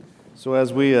So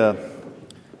as we were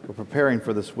preparing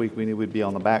for this week, we knew we'd be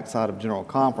on the backside of General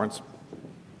Conference,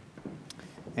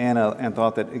 and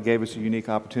thought that it gave us a unique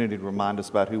opportunity to remind us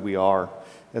about who we are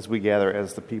as we gather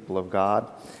as the people of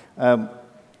God.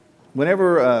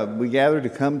 Whenever we gather to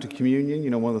come to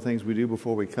communion, one of the things we do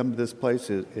before we come to this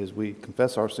place is we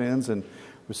confess our sins and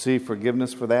receive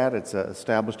forgiveness for that. It's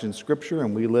established in Scripture,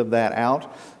 and we live that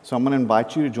out. So I'm going to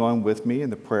invite you to join with me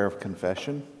in the prayer of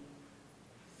confession.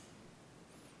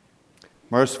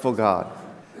 Merciful God,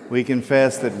 we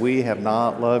confess that we have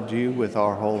not loved you with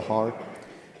our whole heart.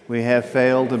 We have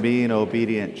failed to be an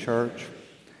obedient church.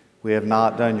 We have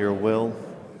not done your will.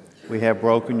 We have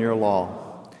broken your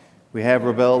law. We have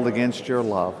rebelled against your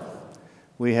love.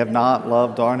 We have not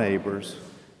loved our neighbors,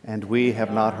 and we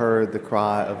have not heard the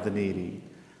cry of the needy.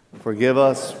 Forgive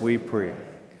us, we pray.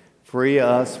 Free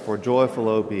us for joyful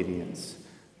obedience.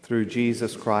 Through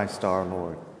Jesus Christ our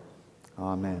Lord.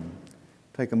 Amen.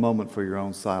 Take a moment for your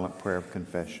own silent prayer of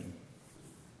confession.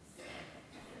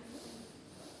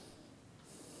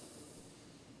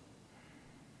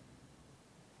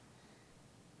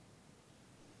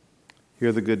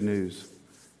 Hear the good news.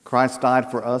 Christ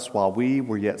died for us while we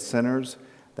were yet sinners.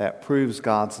 That proves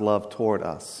God's love toward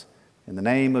us. In the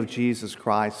name of Jesus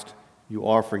Christ, you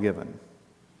are forgiven.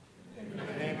 In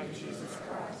the name of Jesus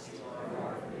Christ, you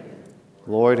are forgiven.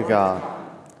 Glory to God.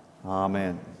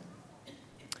 Amen.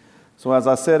 So as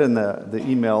I said in the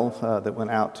email that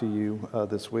went out to you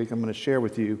this week, I'm going to share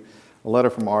with you a letter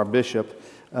from our bishop.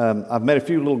 I've made a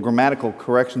few little grammatical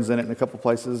corrections in it in a couple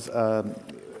places.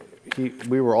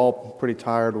 We were all pretty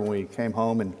tired when we came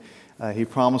home, and he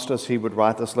promised us he would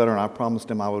write this letter, and I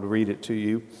promised him I would read it to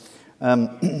you.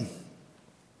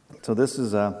 So this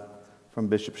is from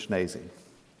Bishop Schnase.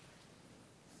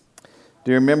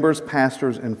 Dear members,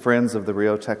 pastors, and friends of the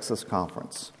Rio, Texas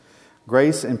Conference,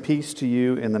 grace and peace to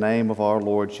you in the name of our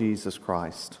Lord Jesus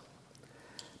Christ.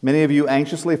 Many of you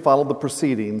anxiously followed the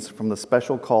proceedings from the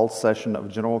special called session of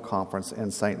General Conference in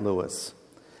St. Louis.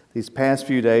 These past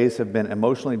few days have been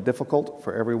emotionally difficult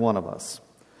for every one of us.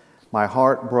 My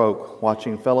heart broke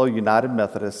watching fellow United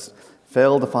Methodists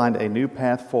fail to find a new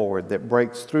path forward that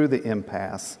breaks through the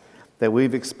impasse that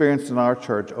we've experienced in our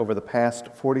church over the past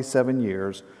 47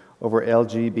 years over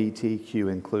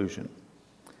LGBTQ inclusion.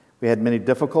 We had many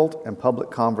difficult and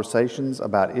public conversations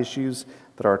about issues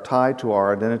that are tied to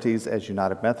our identities as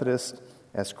United Methodists,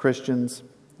 as Christians,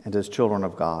 and as children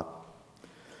of God.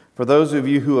 For those of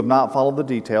you who have not followed the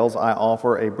details, I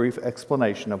offer a brief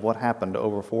explanation of what happened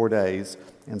over 4 days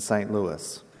in St.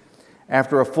 Louis.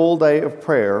 After a full day of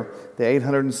prayer, the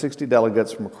 860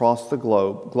 delegates from across the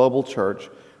global church,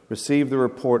 received the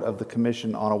report of the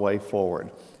Commission on a Way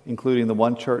Forward, including the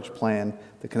One Church Plan,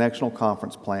 the Connectional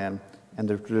Conference Plan, and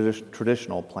the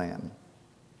Traditional Plan.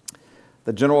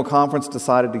 The General Conference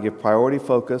decided to give priority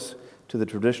focus to the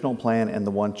Traditional Plan and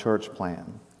the One Church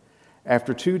Plan.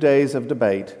 After 2 days of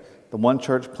debate, the One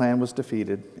Church Plan was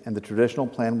defeated and the Traditional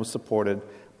Plan was supported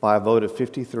by a vote of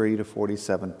 53 to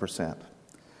 47%.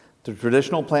 The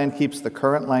Traditional Plan keeps the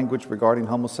current language regarding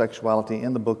homosexuality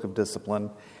in the Book of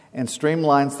Discipline and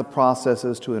streamlines the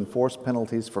processes to enforce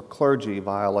penalties for clergy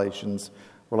violations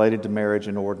related to marriage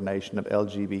and ordination of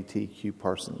LGBTQ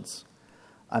persons.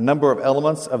 A number of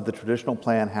elements of the Traditional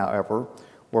Plan, however,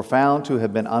 were found to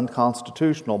have been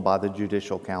unconstitutional by the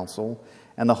Judicial Council,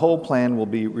 and the whole plan will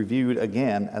be reviewed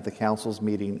again at the Council's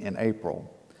meeting in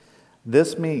April.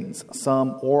 This means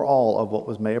some or all of what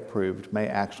was approved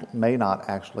may not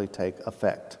actually take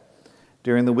effect.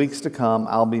 During the weeks to come,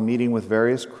 I'll be meeting with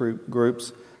various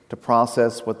groups to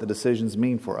process what the decisions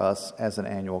mean for us as an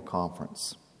annual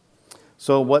conference.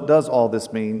 So what does all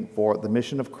this mean for the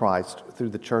mission of Christ through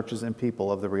the churches and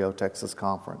people of the Rio, Texas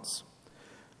Conference?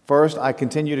 First, I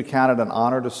continue to count it an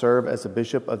honor to serve as a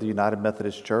bishop of the United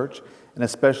Methodist Church, and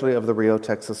especially of the Rio,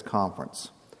 Texas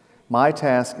Conference. My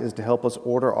task is to help us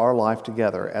order our life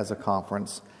together as a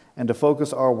conference and to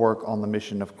focus our work on the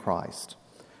mission of Christ.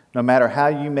 No matter how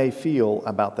you may feel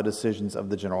about the decisions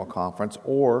of the General Conference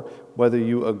or whether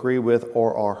you agree with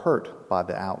or are hurt by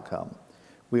the outcome,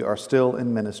 we are still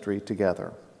in ministry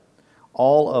together.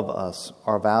 All of us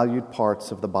are valued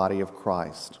parts of the body of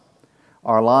Christ.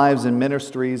 Our lives and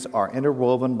ministries are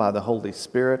interwoven by the Holy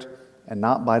Spirit and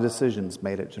not by decisions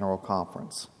made at General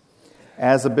Conference.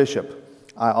 As a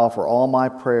bishop, I offer all my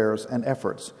prayers and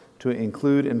efforts to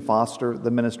include and foster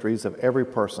the ministries of every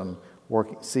person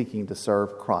seeking to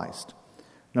serve Christ.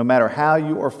 No matter how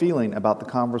you are feeling about the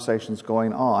conversations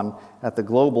going on at the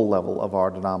global level of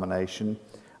our denomination,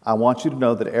 I want you to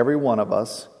know that every one of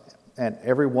us and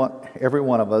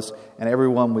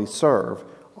everyone we serve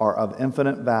are of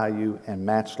infinite value and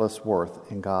matchless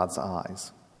worth in God's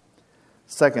eyes.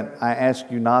 Second, I ask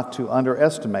you not to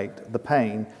underestimate the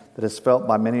pain that is felt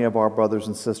by many of our brothers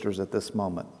and sisters at this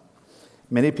moment.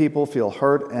 Many people feel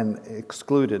hurt and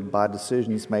excluded by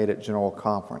decisions made at General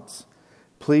Conference.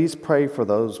 Please pray for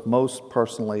those most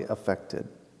personally affected.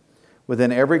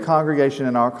 Within every congregation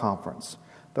in our conference,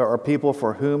 there are people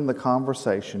for whom the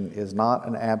conversation is not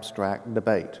an abstract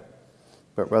debate,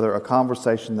 but rather a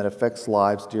conversation that affects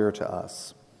lives dear to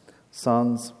us: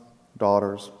 sons,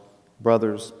 daughters,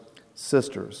 brothers,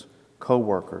 sisters,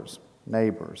 co-workers,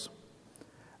 neighbors.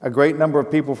 A great number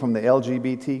of people from the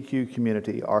LGBTQ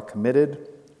community are committed,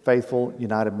 faithful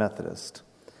United Methodists.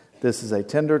 This is a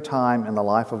tender time in the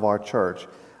life of our church,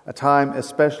 a time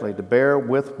especially to bear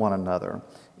with one another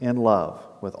in love,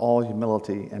 with all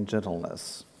humility and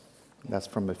gentleness. That's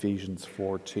from Ephesians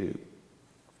 4:2.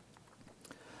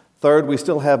 Third, we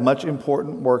still have much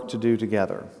important work to do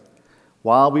together.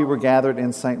 While we were gathered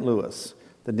in St. Louis,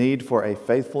 the need for a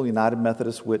faithful United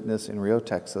Methodist witness in Rio,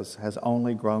 Texas has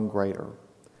only grown greater.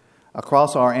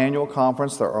 Across our annual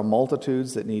conference, there are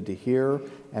multitudes that need to hear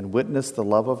and witness the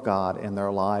love of God in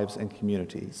their lives and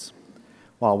communities.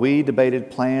 While we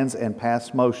debated plans and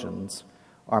passed motions,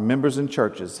 our members and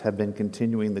churches have been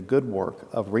continuing the good work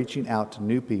of reaching out to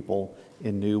new people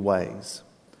in new ways.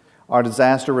 Our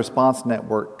disaster response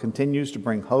network continues to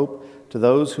bring hope to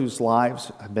those whose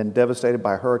lives have been devastated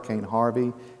by Hurricane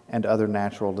Harvey and other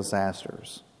natural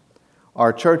disasters.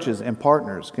 Our churches and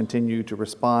partners continue to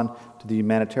respond to the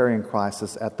humanitarian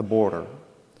crisis at the border.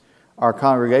 Our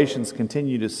congregations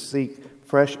continue to seek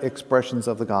fresh expressions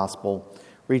of the gospel,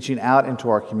 reaching out into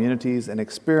our communities and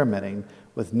experimenting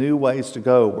with new ways to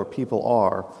go where people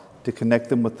are to connect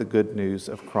them with the good news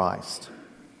of Christ.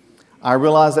 I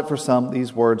realize that for some,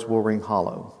 these words will ring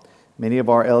hollow. Many of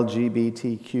our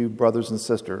LGBTQ brothers and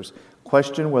sisters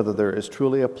question whether there is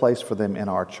truly a place for them in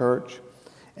our church,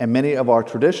 and many of our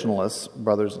traditionalist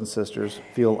brothers and sisters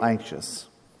feel anxious.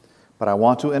 But I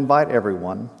want to invite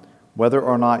everyone, whether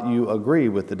or not you agree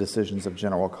with the decisions of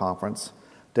General Conference,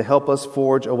 to help us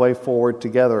forge a way forward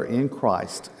together in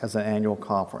Christ as an annual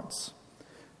conference.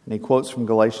 And he quotes from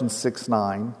Galatians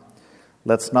 6:9,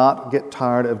 "Let's not get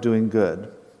tired of doing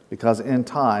good, because in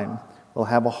time we'll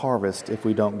have a harvest if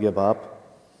we don't give up."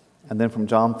 And then from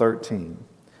John 13,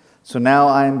 "So now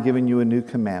I am giving you a new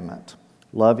commandment.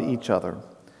 Love each other.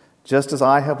 Just as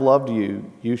I have loved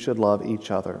you, you should love each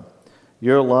other.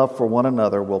 Your love for one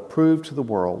another will prove to the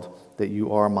world that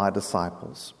you are my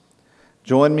disciples."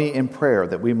 Join me in prayer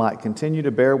that we might continue to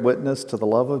bear witness to the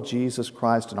love of Jesus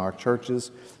Christ in our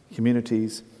churches,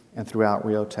 communities, and throughout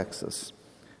Rio, Texas.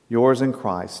 Yours in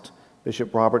Christ,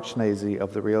 Bishop Robert Schnase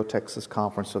of the Rio, Texas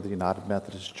Conference of the United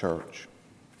Methodist Church.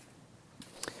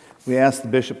 We asked the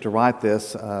bishop to write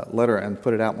this letter and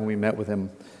put it out when we met with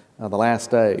him the last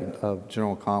day of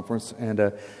General Conference.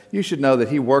 And you should know that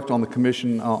he worked on the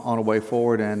commission on a way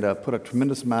forward and put a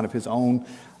tremendous amount of his own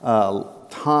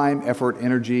time, effort,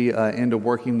 energy into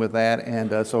working with that.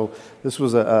 And so this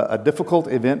was a difficult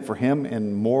event for him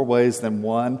in more ways than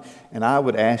one. And I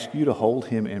would ask you to hold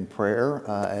him in prayer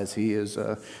as he is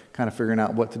kind of figuring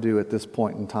out what to do at this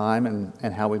point in time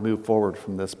and how we move forward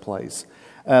from this place.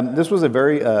 This was a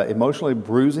very emotionally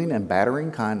bruising and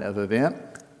battering kind of event.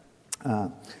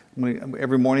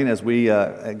 Every morning as we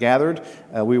gathered,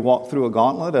 we walked through a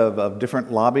gauntlet of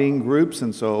different lobbying groups,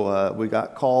 and so we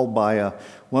got called by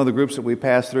one of the groups that we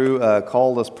passed through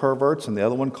called us perverts, and the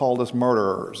other one called us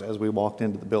murderers as we walked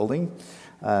into the building.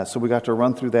 So we got to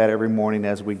run through that every morning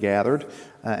as we gathered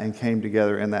and came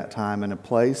together in that time and a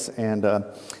place. And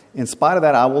in spite of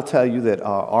that, I will tell you that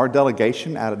our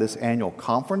delegation out of this annual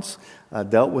conference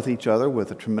dealt with each other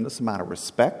with a tremendous amount of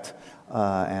respect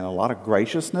and a lot of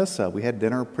graciousness. We had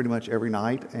dinner pretty much every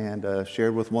night and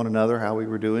shared with one another how we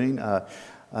were doing.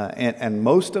 And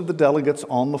most of the delegates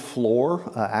on the floor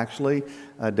actually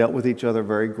dealt with each other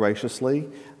very graciously.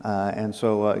 And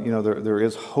so, there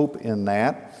is hope in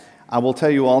that. I will tell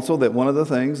you also that one of the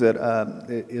things that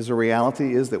is a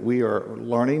reality is that we are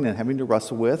learning and having to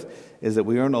wrestle with is that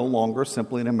we are no longer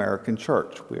simply an American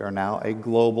church. We are now a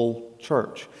global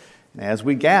church. And as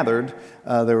we gathered,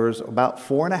 there was about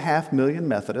 4.5 million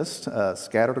Methodists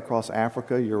scattered across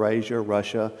Africa, Eurasia,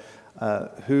 Russia,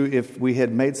 who, if we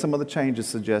had made some of the changes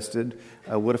suggested,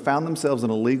 would have found themselves in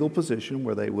a legal position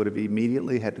where they would have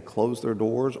immediately had to close their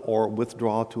doors or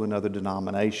withdraw to another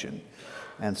denomination.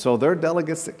 And so their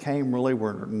delegates that came really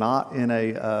were not in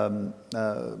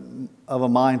of a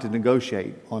mind to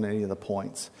negotiate on any of the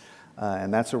points.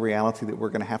 And that's a reality that we're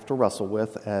going to have to wrestle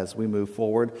with as we move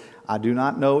forward. I do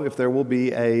not know if there will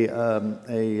be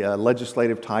a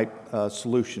legislative type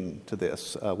solution to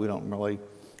this. We don't really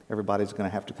everybody's going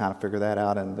to have to kind of figure that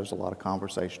out, and there's a lot of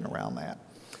conversation around that.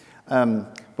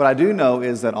 What I do know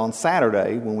is that on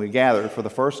Saturday, when we gathered for the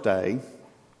first day,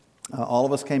 all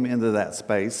of us came into that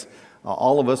space.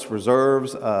 All of us,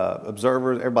 reserves,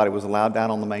 observers, everybody was allowed down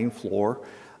on the main floor.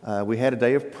 We had a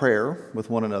day of prayer with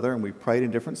one another, and we prayed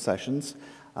in different sessions.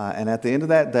 And at the end of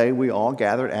that day, we all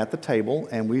gathered at the table,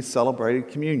 and we celebrated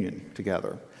communion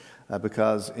together.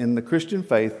 Because in the Christian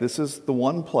faith, this is the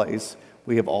one place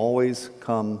we have always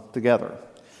come together.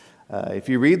 If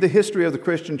you read the history of the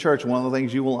Christian church, one of the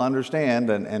things you will understand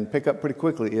and pick up pretty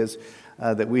quickly is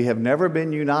that we have never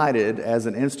been united as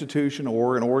an institution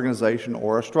or an organization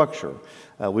or a structure.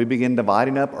 We began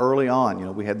dividing up early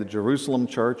on. We had the Jerusalem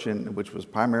church, which was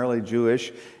primarily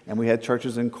Jewish, and we had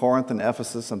churches in Corinth and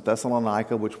Ephesus and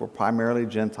Thessalonica, which were primarily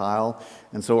Gentile.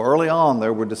 And so early on,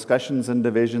 there were discussions and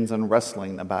divisions and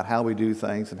wrestling about how we do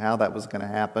things and how that was going to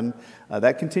happen.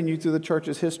 That continued through the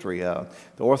church's history. The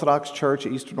Orthodox Church,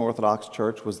 Eastern Orthodox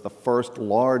Church, was the first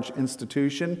large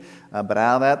institution, but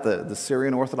out of that, the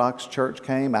Syrian Orthodox Church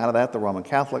came. Out of that, the Roman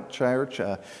Catholic Church.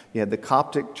 You had the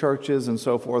Coptic churches and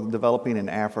so forth developing in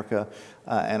Africa.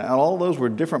 And all of those were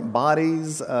different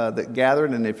bodies that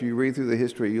gathered, and if you read through the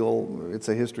history, it's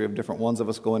a history of different ones of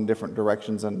us going different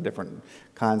directions and different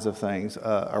kinds of things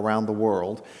around the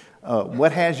world.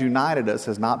 What has united us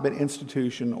has not been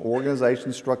institution,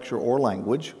 organization, structure, or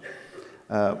language.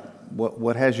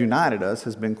 What has united us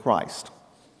has been Christ.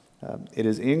 It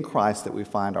is in Christ that we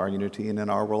find our unity and in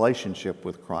our relationship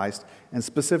with Christ, and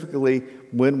specifically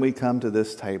when we come to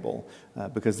this table,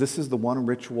 because this is the one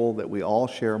ritual that we all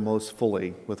share most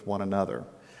fully with one another.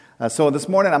 So this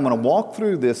morning I'm going to walk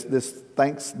through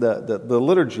the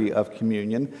liturgy of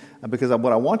communion, because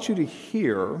what I want you to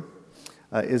hear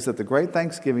is that the great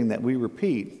Thanksgiving that we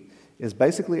repeat is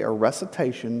basically a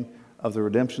recitation of the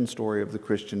redemption story of the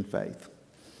Christian faith.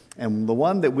 And the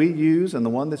one that we use and the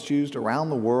one that's used around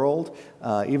the world,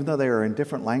 even though they are in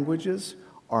different languages,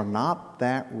 are not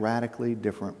that radically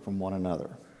different from one another.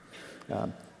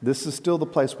 This is still the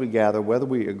place we gather, whether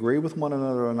we agree with one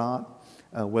another or not,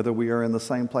 whether we are in the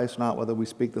same place or not, whether we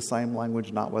speak the same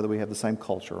language or not, whether we have the same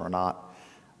culture or not.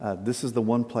 This is the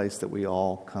one place that we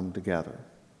all come together.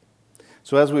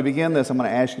 So as we begin this, I'm going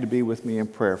to ask you to be with me in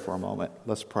prayer for a moment.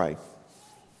 Let's pray.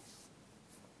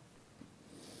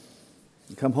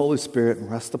 Come, Holy Spirit, and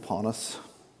rest upon us.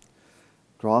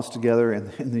 Draw us together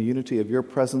in the unity of your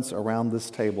presence around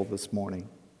this table this morning.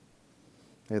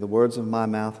 May the words of my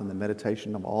mouth and the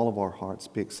meditation of all of our hearts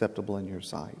be acceptable in your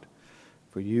sight.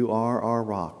 For you are our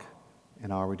rock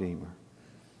and our Redeemer.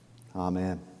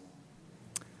 Amen.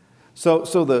 So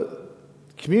the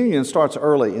communion starts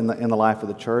early in the life of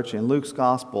the church. In Luke's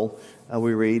gospel,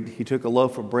 we read, he took a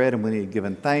loaf of bread, and when he had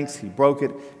given thanks, he broke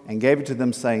it and gave it to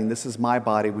them, saying, "This is my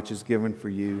body, which is given for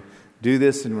you. Do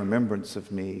this in remembrance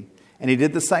of me." And he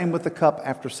did the same with the cup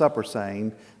after supper,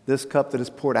 saying, "This cup that is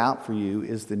poured out for you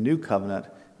is the new covenant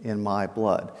in my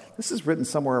blood." This is written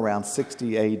somewhere around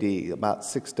 60 A.D., about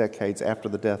 6 decades after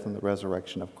the death and the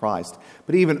resurrection of Christ.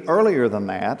 But even earlier than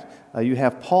that, you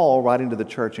have Paul writing to the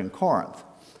church in Corinth.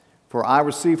 "For I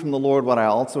received from the Lord what I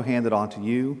also handed on to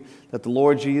you, that the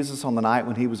Lord Jesus, on the night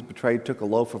when he was betrayed, took a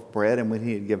loaf of bread, and when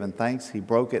he had given thanks, he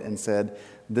broke it and said,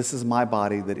 'This is my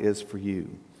body that is for you.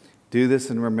 Do this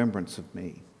in remembrance of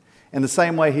me.' In the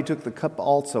same way, he took the cup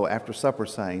also after supper,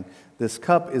 saying, 'This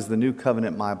cup is the new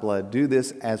covenant in my blood. Do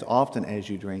this as often as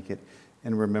you drink it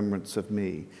in remembrance of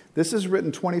me.'" This is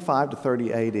written 25 to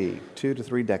 30 A.D., 2 to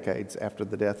 3 decades after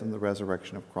the death and the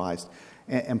resurrection of Christ.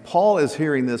 And Paul is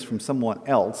hearing this from someone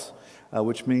else,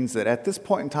 which means that at this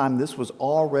point in time, this was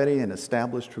already an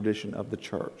established tradition of the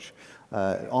church,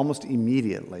 almost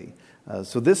immediately.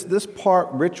 So this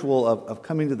ritual of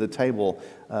coming to the table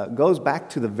goes back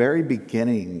to the very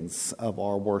beginnings of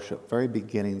our worship, very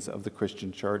beginnings of the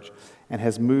Christian church, and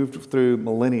has moved through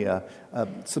millennia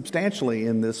substantially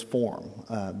in this form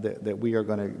that we are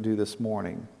going to do this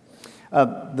morning.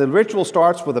 The ritual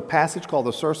starts with a passage called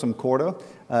the Sursum Corda.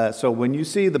 So when you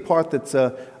see the part that's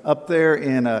up there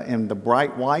in the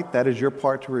bright white, that is your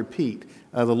part to repeat.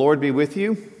 The Lord be with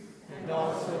you. And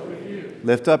also with you.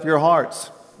 Lift up your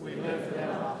hearts. We lift them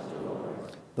up to the Lord.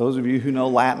 Those of you who know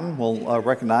Latin will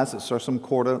recognize that Sursum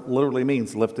Corda literally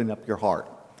means lifting up your heart.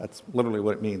 That's literally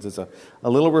what it means. It's a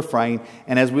little refrain.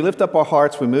 And as we lift up our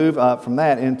hearts, we move from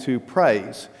that into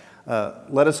praise.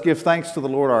 Let us give thanks to the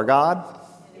Lord our God.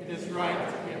 It is right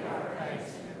to give our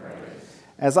thanks and praise.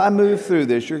 As I move through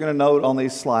this, you're going to note on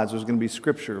these slides, there's going to be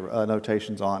scripture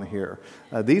notations on here.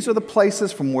 These are the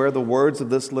places from where the words of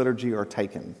this liturgy are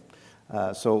taken.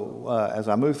 As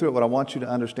I move through it, what I want you to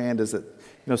understand is that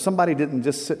somebody didn't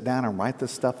just sit down and write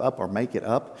this stuff up or make it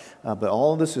up, but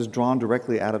all of this is drawn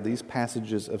directly out of these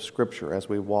passages of Scripture as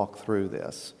we walk through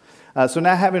this. So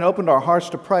now, having opened our hearts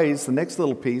to praise, the next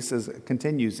little piece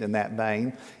continues in that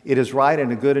vein. It is right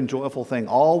and a good and joyful thing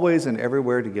always and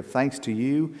everywhere to give thanks to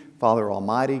you, Father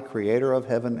Almighty, Creator of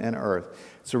heaven and earth.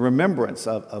 It's a remembrance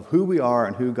of who we are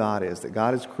and who God is, that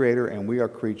God is Creator and we are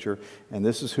creature, and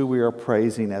this is who we are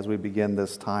praising as we begin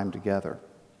this time together.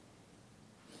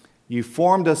 You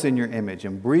formed us in your image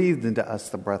and breathed into us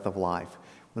the breath of life.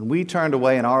 When we turned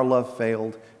away and our love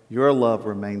failed, your love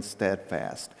remained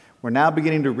steadfast. We're now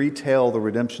beginning to retell the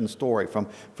redemption story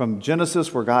from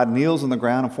Genesis, where God kneels on the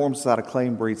ground and forms us out of clay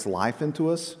and breathes life into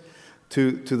us,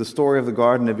 to the story of the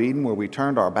Garden of Eden, where we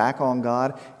turned our back on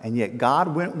God, and yet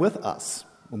God went with us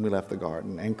when we left the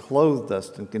garden and clothed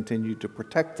us and continued to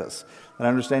protect us. And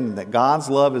understanding that God's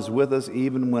love is with us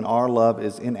even when our love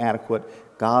is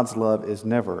inadequate. God's love is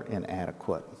never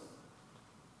inadequate.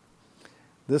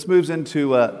 This moves into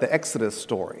the Exodus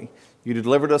story. You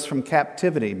delivered us from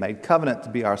captivity, made covenant to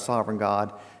be our sovereign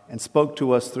God, and spoke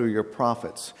to us through your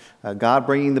prophets. God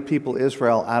bringing the people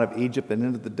Israel out of Egypt and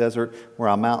into the desert, where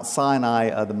on Mount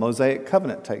Sinai the Mosaic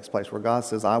covenant takes place, where God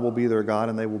says, I will be their God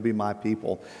and they will be my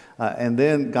people. And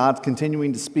then God's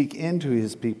continuing to speak into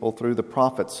his people through the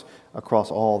prophets across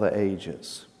all the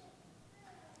ages.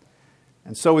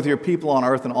 And so with your people on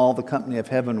earth and all the company of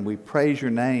heaven, we praise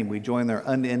your name. We join their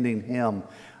unending hymn.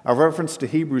 Our reference to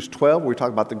Hebrews 12, where we talk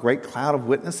about the great cloud of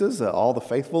witnesses, all the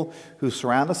faithful who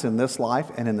surround us in this life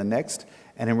and in the next.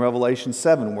 And in Revelation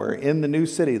 7, where in the new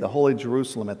city, the holy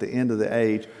Jerusalem at the end of the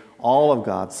age, all of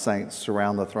God's saints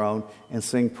surround the throne and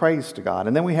sing praise to God.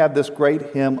 And then we have this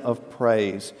great hymn of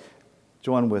praise.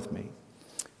 Join with me.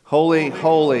 Holy,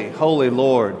 holy, holy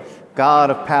Lord, God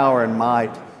of power and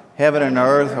might, heaven and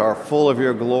earth are full of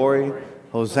your glory.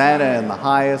 Hosanna in the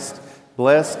highest.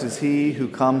 Blessed is he who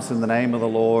comes in the name of the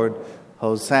Lord.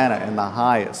 Hosanna in the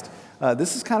highest.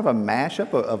 This is kind of a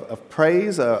mashup of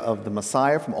praise of the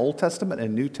Messiah from Old Testament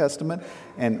and New Testament.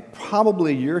 And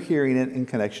probably you're hearing it in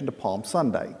connection to Palm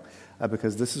Sunday,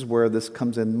 because this is where this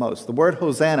comes in most. The word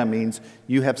Hosanna means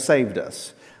you have saved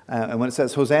us. And when it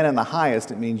says Hosanna in the highest,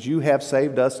 it means you have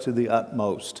saved us to the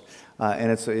utmost.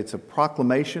 And it's a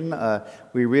proclamation.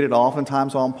 We read it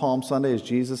oftentimes on Palm Sunday as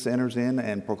Jesus enters in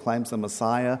and proclaims the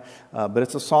Messiah. But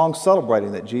it's a song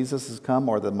celebrating that Jesus has come,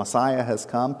 or the Messiah has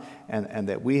come, and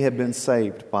that we have been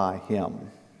saved by him.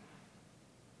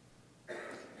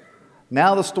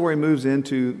 Now the story moves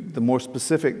into the more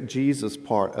specific Jesus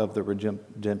part of the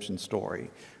redemption story.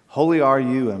 Holy are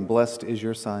you, and blessed is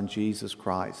your Son, Jesus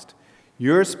Christ.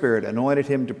 Your Spirit anointed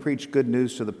him to preach good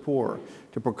news to the poor,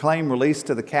 to proclaim release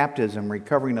to the captives and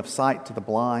recovering of sight to the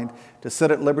blind, to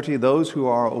set at liberty those who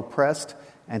are oppressed,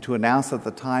 and to announce that the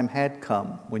time had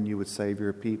come when you would save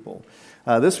your people.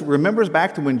 This remembers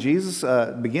back to when Jesus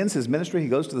begins his ministry. He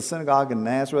goes to the synagogue in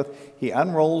Nazareth. He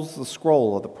unrolls the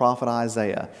scroll of the prophet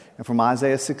Isaiah. And from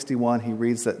Isaiah 61, he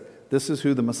reads that this is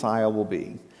who the Messiah will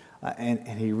be.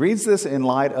 And he reads this in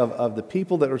light of the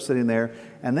people that are sitting there.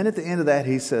 And then at the end of that,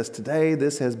 he says, today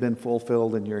this has been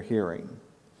fulfilled in your hearing.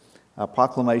 A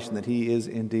proclamation that he is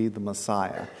indeed the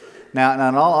Messiah. Now,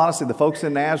 in all honesty, the folks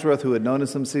in Nazareth who had known him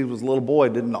since he was a little boy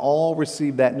didn't all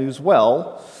receive that news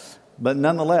well. But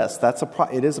nonetheless,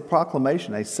 it is a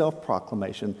proclamation, a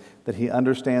self-proclamation, that he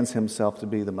understands himself to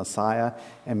be the Messiah.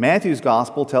 And Matthew's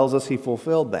gospel tells us he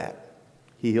fulfilled that.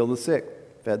 He healed the sick,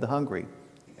 fed the hungry,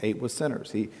 ate with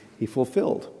sinners. He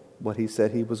fulfilled what he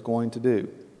said he was going to do.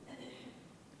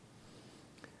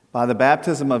 By the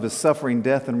baptism of his suffering,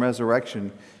 death, and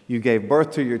resurrection, you gave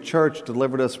birth to your church,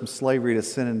 delivered us from slavery to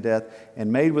sin and death,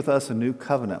 and made with us a new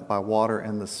covenant by water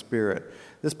and the Spirit.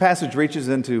 This passage reaches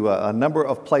into a number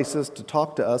of places to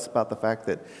talk to us about the fact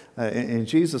that in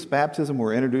Jesus' baptism,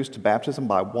 we're introduced to baptism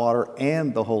by water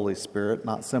and the Holy Spirit,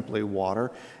 not simply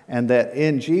water, and that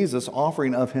in Jesus'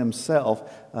 offering of himself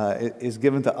is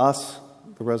given to us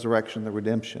the resurrection, the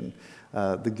redemption,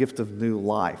 the gift of new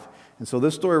life. And so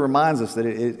this story reminds us that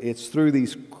it's through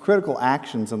these critical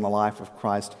actions in the life of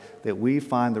Christ that we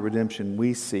find the redemption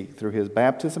we seek, through his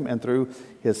baptism and through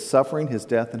his suffering, his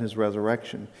death, and his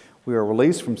resurrection. We are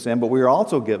released from sin, but we are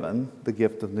also given the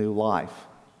gift of new life.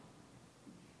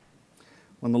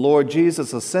 When the Lord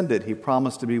Jesus ascended, he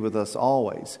promised to be with us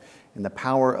always in the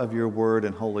power of your word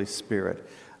and Holy Spirit.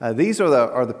 These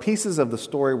are the pieces of the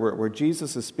story where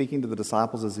Jesus is speaking to the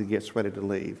disciples as he gets ready to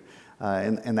leave.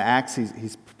 In the Acts,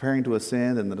 he's preparing to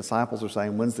ascend, and the disciples are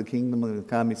saying, when's the kingdom going to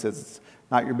come? He says, it's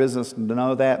not your business to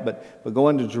know that, but go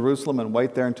into Jerusalem and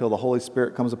wait there until the Holy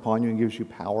Spirit comes upon you and gives you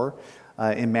power.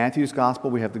 In Matthew's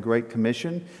gospel, we have the Great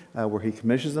Commission, where he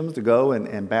commissions them to go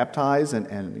and baptize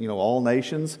and all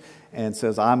nations, and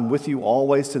says, I'm with you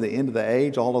always to the end of the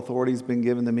age. All authority has been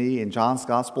given to me. In John's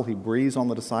gospel, he breathes on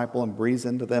the disciple and breathes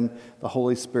into them the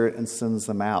Holy Spirit and sends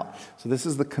them out. So this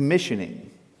is the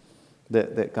commissioning,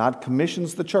 that God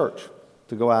commissions the church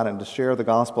to go out and to share the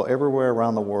gospel everywhere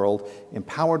around the world,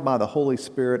 empowered by the Holy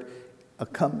Spirit,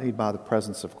 accompanied by the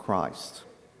presence of Christ.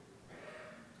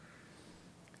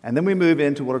 And then we move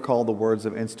into what are called the words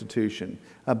of institution,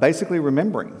 basically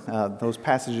remembering those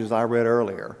passages I read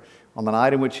earlier. On the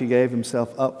night in which he gave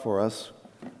himself up for us,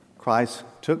 Christ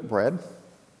took bread,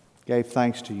 gave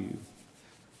thanks to you,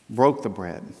 broke the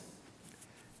bread,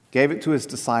 gave it to his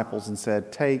disciples and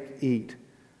said, take, eat,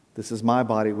 this is my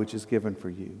body which is given for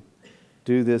you.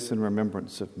 Do this in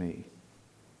remembrance of me.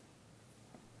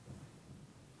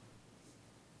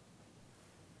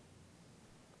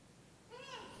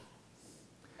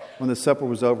 When the supper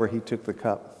was over, he took the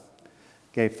cup,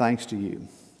 gave thanks to you,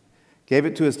 gave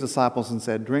it to his disciples and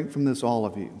said, drink from this, all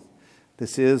of you.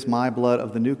 This is my blood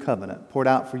of the new covenant, poured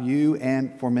out for you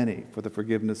and for many for the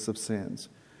forgiveness of sins.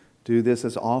 Do this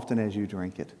as often as you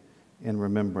drink it in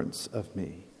remembrance of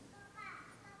me.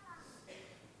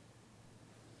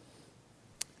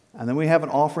 And then we have an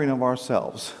offering of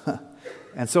ourselves.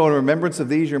 And so in remembrance of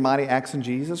these, your mighty acts in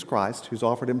Jesus Christ, who's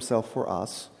offered himself for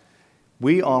us,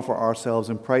 we offer ourselves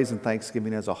in praise and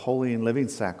thanksgiving as a holy and living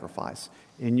sacrifice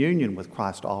in union with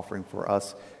Christ's offering for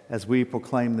us as we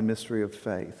proclaim the mystery of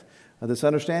faith. This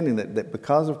understanding that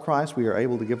because of Christ we are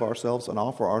able to give ourselves and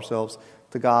offer ourselves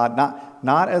to God,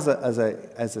 not as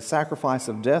a sacrifice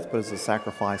of death, but as a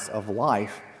sacrifice of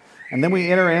life. And then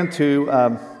we enter into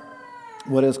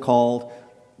what is called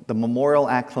the memorial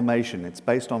acclamation. It's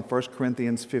based on 1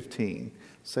 Corinthians 15.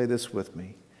 Say this with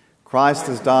me. Christ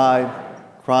has died.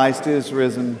 Christ is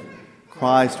risen.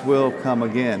 Christ will come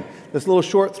again. This little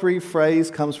short phrase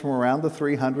comes from around the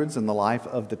 300s in the life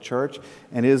of the church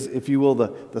and is, if you will,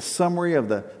 the summary of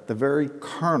the very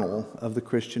kernel of the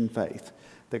Christian faith.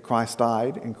 That Christ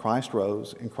died and Christ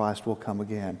rose and Christ will come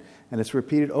again. And it's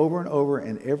repeated over and over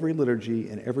in every liturgy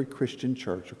in every Christian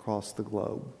church across the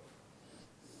globe.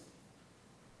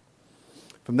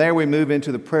 From there we move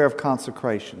into the prayer of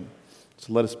consecration.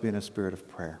 So let us be in a spirit of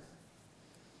prayer.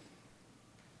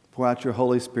 Pour out your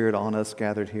Holy Spirit on us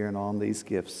gathered here and on these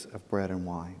gifts of bread and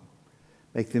wine.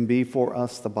 Make them be for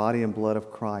us the body and blood of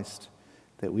Christ,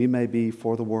 that we may be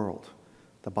for the world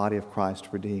the body of Christ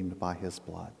redeemed by his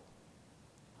blood.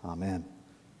 Amen.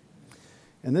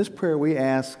 In this prayer, we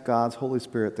ask God's Holy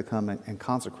Spirit to come and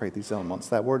consecrate these elements.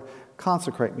 That word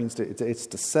consecrate means it's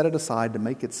to set it aside, to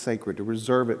make it sacred, to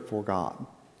reserve it for God.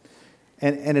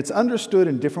 And it's understood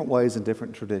in different ways in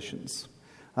different traditions.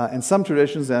 In some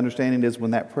traditions, the understanding is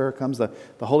when that prayer comes, the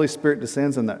Holy Spirit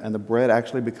descends and the bread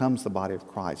actually becomes the body of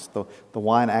Christ. The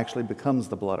wine actually becomes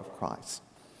the blood of Christ.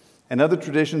 In other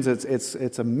traditions,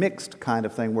 it's a mixed kind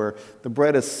of thing where the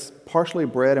bread is partially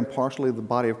bread and partially the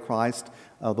body of Christ.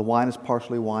 The wine is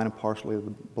partially wine and partially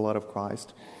the blood of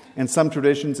Christ. In some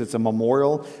traditions, it's a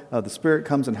memorial. The Spirit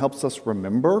comes and helps us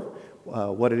remember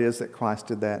what it is that Christ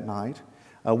did that night.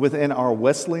 Within our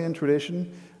Wesleyan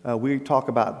tradition, we talk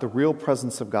about the real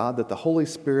presence of God, that the Holy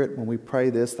Spirit, when we pray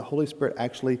this, the Holy Spirit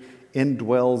actually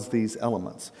indwells these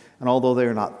elements. And although they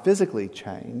are not physically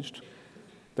changed,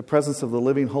 the presence of the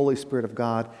living Holy Spirit of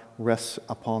God rests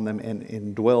upon them and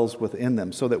indwells within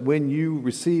them. So that when you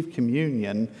receive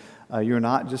communion, you're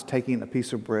not just taking a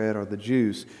piece of bread or the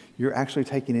juice, you're actually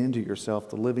taking into yourself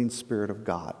the living Spirit of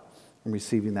God and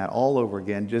receiving that all over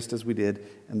again, just as we did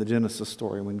in the Genesis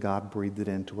story when God breathed it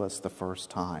into us the first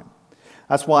time.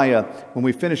 That's why when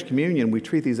we finish communion, we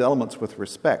treat these elements with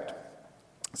respect.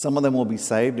 Some of them will be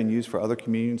saved and used for other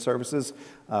communion services,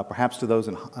 perhaps to those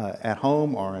at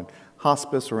home or in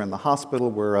hospice or in the hospital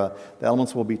where the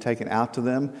elements will be taken out to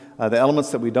them. The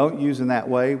elements that we don't use in that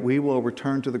way, we will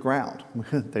return to the ground.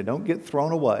 They don't get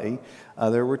thrown away.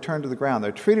 They're returned to the ground.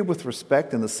 They're treated with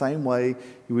respect in the same way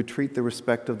you would treat the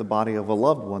respect of the body of a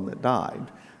loved one that died.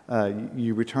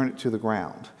 You return it to the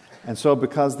ground. And so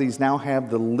because these now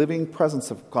have the living presence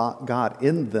of God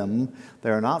in them, they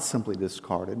are not simply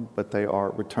discarded, but they are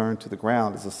returned to the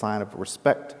ground as a sign of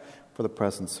respect for the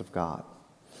presence of God.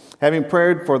 Having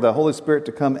prayed for the Holy Spirit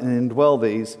to come and indwell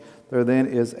these, there then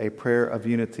is a prayer of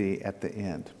unity at the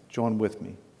end. Join with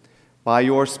me. By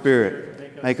your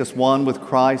Spirit, make us one with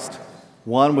Christ,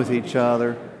 one with each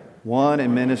other, one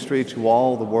in ministry to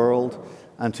all the world,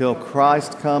 until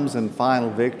Christ comes in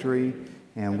final victory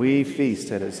and we feast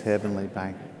at his heavenly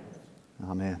banquet.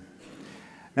 Amen.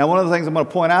 Now, one of the things I'm going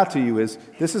to point out to you is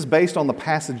this is based on the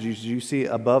passages you see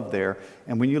above there.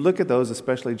 And when you look at those,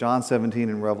 especially John 17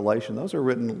 and Revelation, those are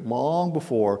written long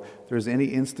before there's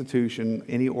any institution,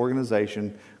 any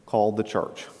organization called the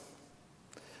church.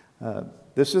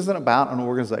 This isn't about an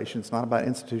organization. It's not about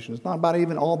institutions. It's not about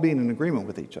even all being in agreement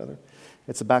with each other.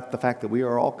 It's about the fact that we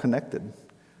are all connected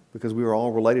because we are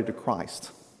all related to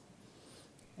Christ.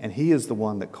 And He is the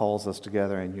one that calls us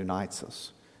together and unites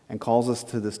us and calls us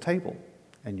to this table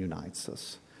and unites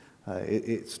us.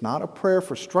 It's not a prayer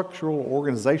for structural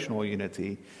organizational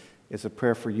unity. It's a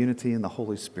prayer for unity in the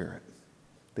Holy Spirit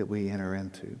that we enter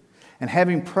into. And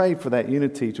having prayed for that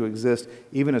unity to exist,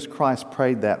 even as Christ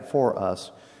prayed that for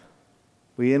us,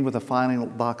 we end with a final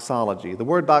doxology. The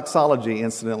word doxology,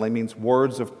 incidentally, means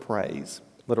words of praise,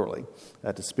 literally,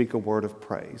 to speak a word of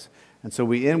praise. And so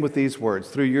we end with these words: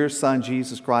 through your Son,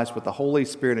 Jesus Christ, with the Holy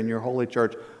Spirit and your holy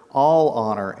church, all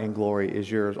honor and glory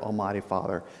is yours, Almighty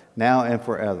Father, now and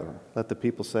forever. Let the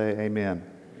people say amen.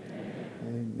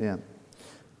 Amen. Amen.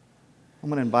 I'm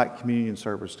going to invite communion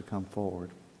servers to come forward.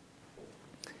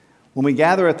 When we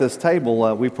gather at this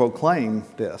table, we proclaim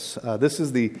this. This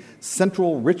is the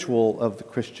central ritual of the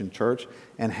Christian church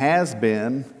and has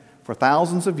been for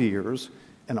thousands of years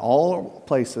in all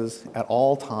places, at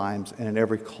all times, and in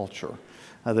every culture.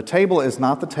 The table is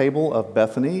not the table of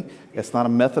Bethany. It's not a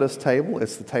Methodist table.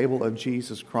 It's the table of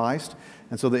Jesus Christ.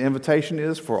 And so the invitation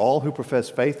is for all who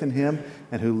profess faith in Him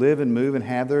and who live and move and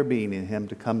have their being in Him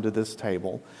to come to this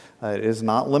table. It is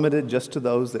not limited just to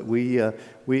those that we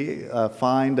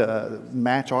find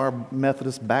match our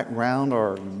Methodist background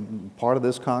or part of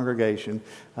this congregation.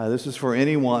 This is for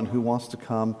anyone who wants to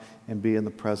come and be in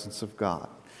the presence of God.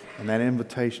 And that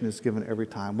invitation is given every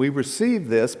time. We receive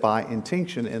this by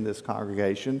intinction in this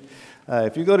congregation.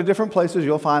 If you go to different places,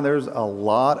 you'll find there's a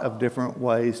lot of different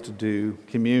ways to do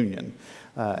communion.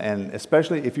 And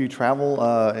especially if you travel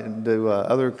into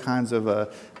other kinds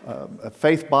of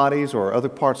faith bodies or other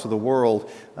parts of the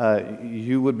world,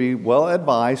 you would be well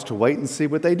advised to wait and see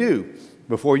what they do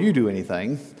before you do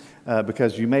anything.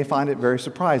 Because you may find it very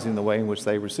surprising the way in which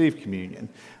they receive communion.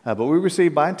 But we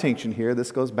receive by intinction here.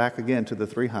 This goes back again to the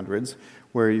 300s,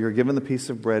 where you're given the piece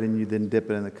of bread and you then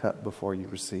dip it in the cup before you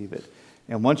receive it.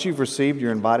 And once you've received,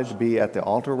 you're invited to be at the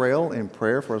altar rail in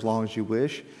prayer for as long as you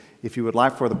wish. If you would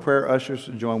like for the prayer ushers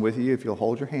to join with you, if you'll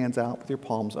hold your hands out with your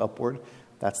palms upward,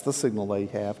 that's the signal they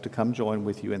have to come join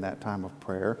with you in that time of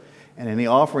prayer. And any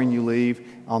offering you leave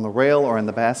on the rail or in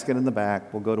the basket in the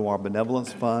back will go to our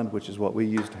benevolence fund, which is what we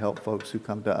use to help folks who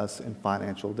come to us in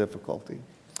financial difficulty.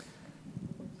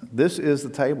 This is the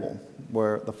table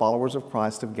where the followers of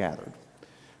Christ have gathered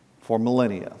for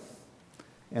millennia,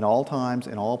 in all times,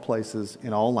 in all places,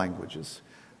 in all languages.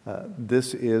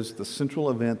 This is the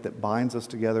central event that binds us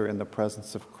together in the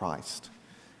presence of Christ.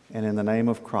 And in the name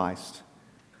of Christ,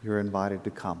 you're invited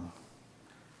to come.